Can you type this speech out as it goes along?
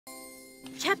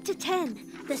Chapter 10,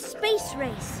 The Space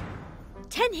Race.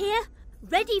 10 here,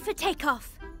 ready for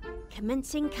takeoff.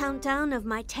 Commencing countdown of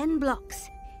my 10 blocks.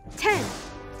 10,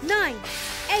 9,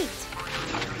 8.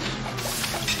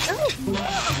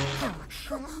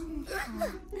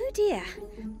 Oh dear.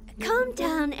 Calm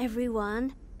down,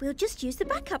 everyone. We'll just use the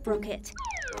backup rocket.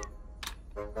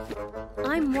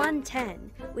 I'm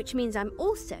 110, which means I'm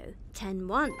also 10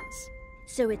 ones.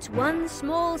 So it's one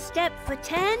small step for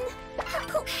 10.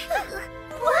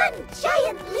 One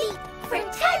giant leap for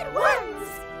 10 ones!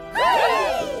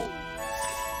 Hooray!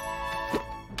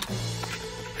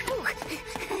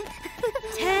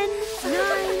 10,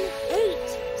 9, 8,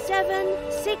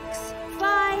 7, 6,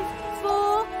 5,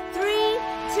 4, 3,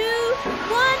 2,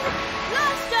 1,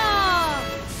 blast off!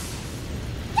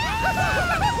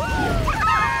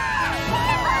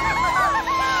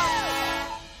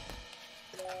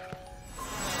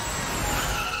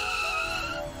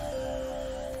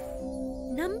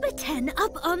 Number 10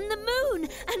 up on the moon,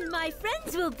 and my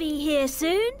friends will be here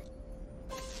soon.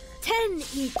 10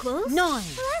 equals 1 9.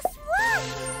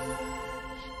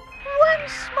 One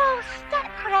small step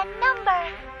for a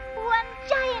number. One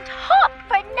giant hop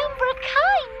for number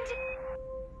kind.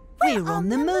 We're on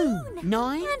the moon.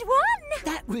 9. And 1.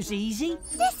 That was easy.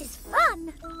 This is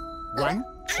fun. 1,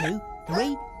 2,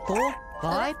 3, 4,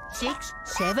 5, 6,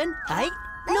 7, 8,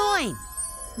 9.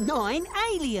 9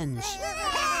 aliens.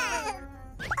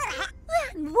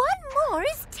 And 1 more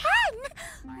is 10.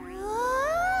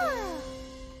 Oh.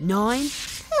 9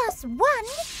 Plus 1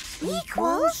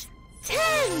 equals 10.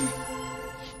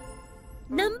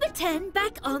 Number 10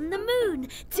 back on the moon.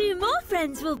 2 more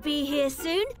friends will be here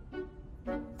soon.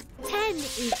 10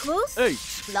 equals 8.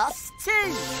 plus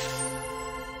 2.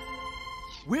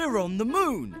 We're on the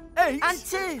moon. 8. And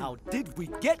 2. How did we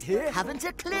get here? Haven't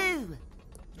a clue.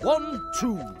 1,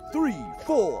 2, 3,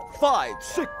 4, 5,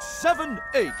 6, 7,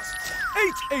 8.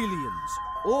 8 aliens,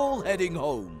 all heading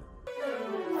home.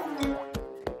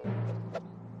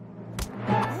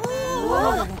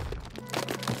 Whoa.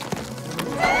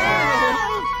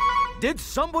 Did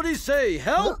somebody say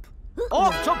help?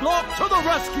 Octoblock to the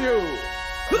rescue!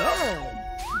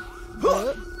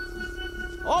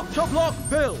 Octoblock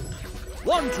build!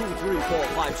 1, 2, 3, 4,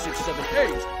 5, 6, 7,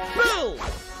 8. Build!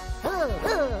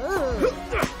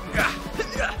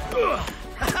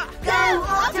 Go,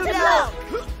 Octoblock!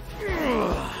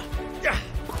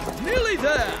 Nearly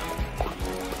there!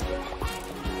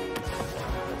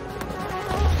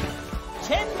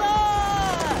 Timber!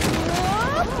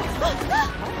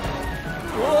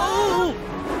 Whoa!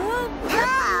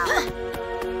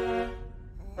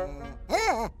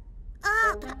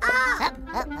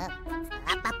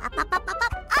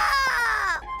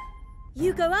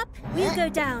 You go up, we'll go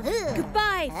down.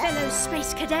 Goodbye, fellow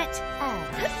space cadet.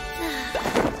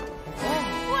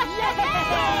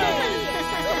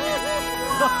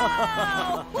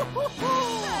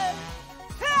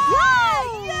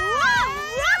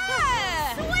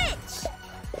 Switch!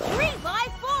 3 by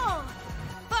 4.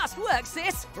 Fast work,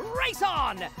 sis. Race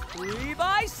on. 3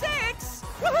 by 6.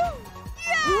 Woohoo!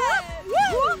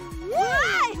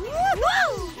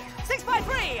 Woo! 6 by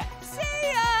 3.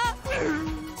 See ya.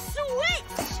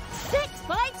 Switch! 6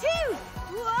 by 2.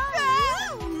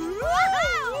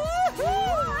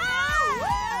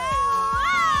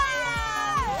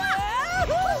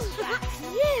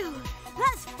 Phew,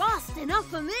 that's fast enough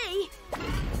for me.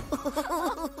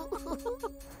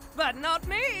 But not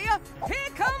me.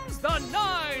 Here comes the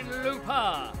 9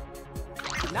 looper.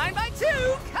 9 by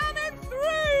 2 coming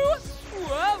through.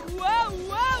 Whoa, whoa,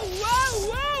 whoa, whoa,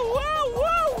 whoa,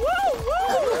 whoa, whoa,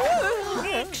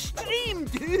 whoa. Extreme,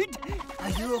 dude. Are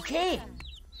you okay?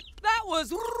 That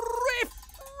was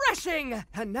refreshing.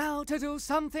 And now to do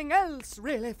something else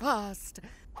really fast.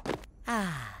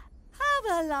 Have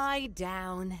a lie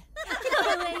down.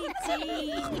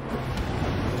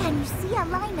 Can you see a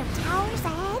line of towers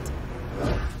ahead?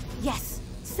 Yes,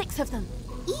 6 of them.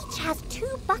 Each has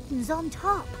 2 buttons on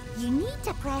top. You need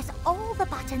to press all the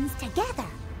buttons together.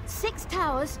 6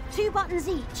 towers, 2 buttons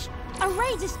each.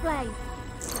 Array display.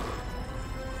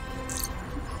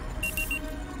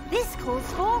 This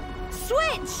calls for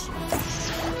switch.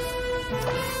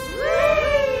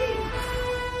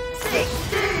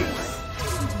 16!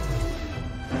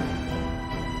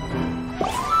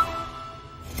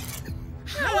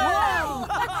 Whoa!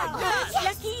 That's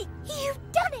lucky. You've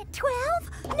done it, 12!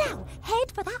 Now,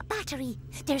 head for that battery.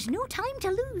 There's no time to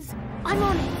lose. I'm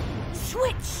on it.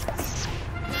 Switch.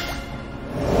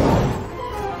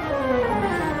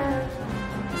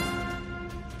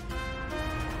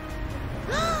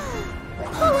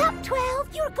 Pull up,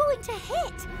 12! You're going to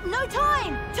hit! No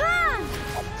time. Turn.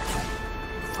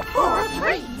 4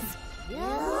 freeze!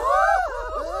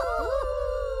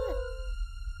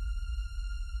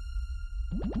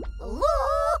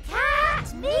 Look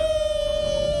at me!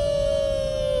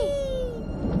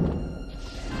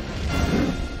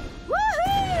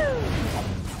 Woohoo!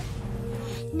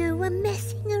 No one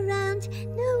messing around,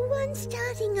 no one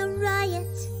starting a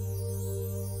riot.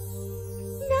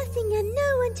 Nothing and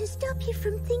no one to stop you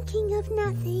from thinking of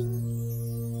nothing.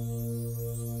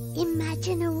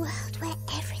 Imagine a world where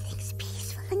everything's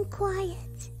peaceful and quiet.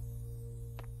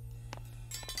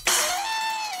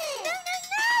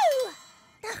 No!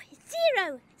 Oh,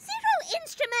 zero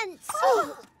instruments!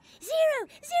 Oh. Zero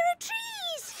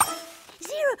trees!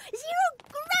 Zero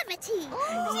gravity!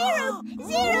 Zero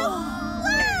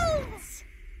worlds!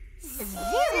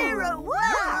 Zero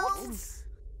worlds?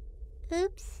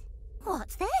 Oops,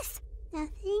 What's this?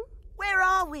 nothing, Where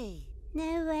are we?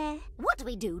 nowhere, What do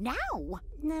we do now?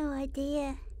 no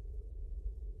idea.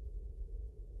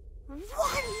 One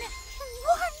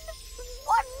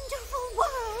wonderful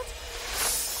world!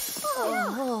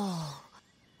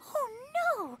 Oh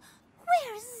no!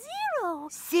 Where's Zero?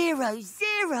 Zero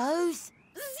zeros?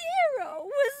 Zero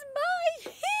was my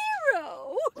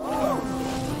hero!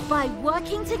 By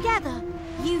working together,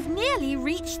 you've nearly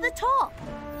reached the top.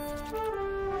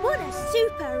 What a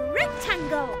super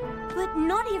rectangle! But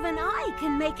not even I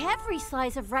can make every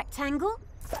size of rectangle.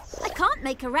 I can't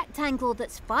make a rectangle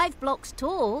that's 5 blocks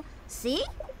tall, see?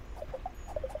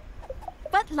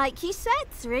 But like you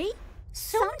said, 3,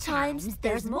 sometimes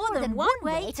there's more than one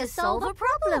way to solve a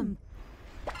problem.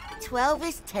 12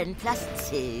 is 10 plus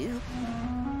 2.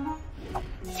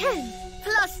 10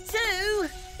 Plus 2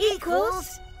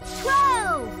 equals...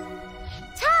 12!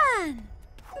 Turn!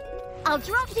 I'll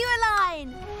drop you a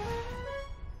line.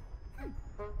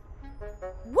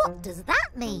 What does that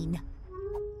mean?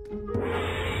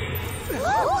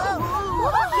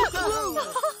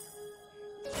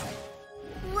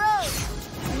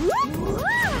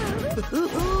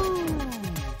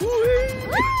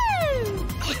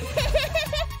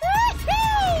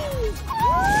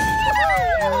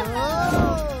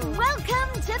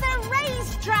 Welcome to the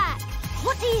racetrack.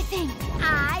 What do you think?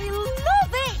 I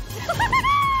love it.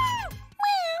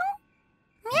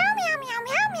 Meow, meow, meow,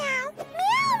 meow, meow.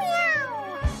 Meow,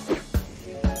 meow.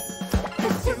 The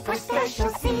super special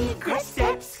secret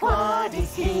step squad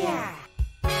is here.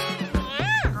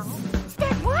 Meow.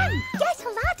 Step 1, get a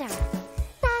ladder.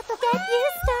 That'll get you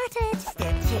started.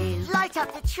 Step 2, light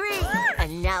up the tree.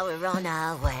 And now we're on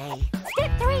our way.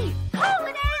 Step 3, call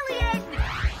an alien.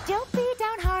 Don't be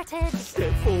downhearted.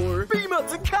 Step 4, beam up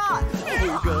the car.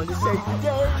 We're gonna save the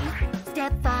day.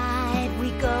 Step 5,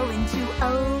 we go into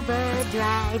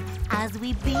overdrive as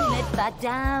we beam it back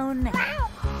down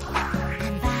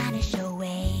and vanish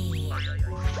away.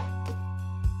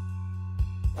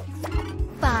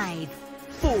 5,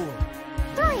 4,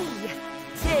 3,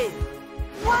 2,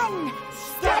 1,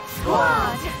 Step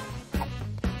Squad!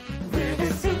 We're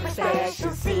the super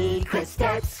special secret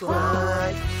Step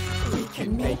Squad. We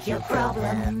can make your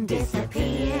problem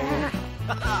disappear.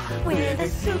 We're the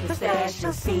super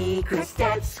special secret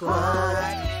Step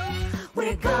Squad.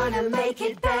 We're gonna make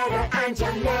it better and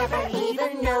you'll never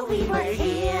even know we were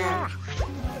here.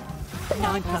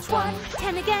 9 plus 1,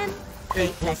 10 again. 8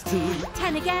 plus 2,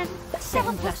 10 again.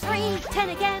 7 plus 3, 10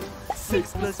 again.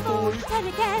 6 plus 4, 10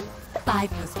 again. 5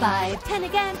 plus 5, 10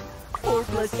 again. 4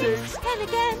 plus 6, 10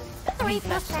 again. 3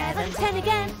 plus 7, 10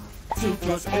 again. 2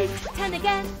 plus 8, 10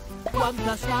 again. 1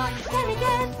 plus 9, 10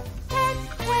 again.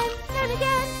 10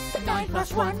 again. 9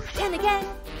 plus 1, 10 again.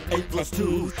 8 plus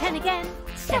 2, 10 again.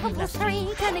 7 plus 3,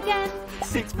 10 again.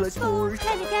 6 plus 4,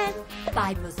 10 again.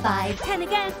 5 plus 5, 10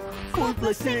 again. 4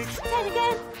 plus 6, 10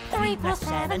 again. 3 plus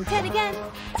 7, 10 again.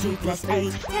 2 plus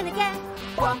 8, 10 again.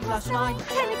 1 plus 9,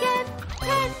 10 again.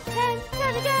 10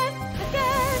 again.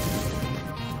 Again.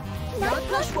 9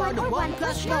 plus 1 or 1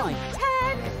 plus 9.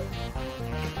 10.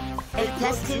 8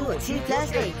 plus 2 or 2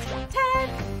 plus 8. 10.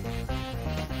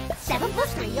 7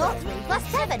 plus 3 or 3 plus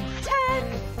 7.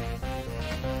 10.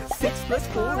 6 plus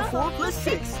 4 or 4 plus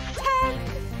 6, 10.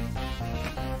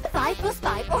 5 plus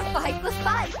 5 or 5 plus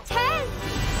 5. 10.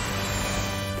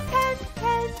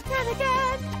 10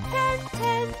 again.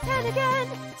 10 again.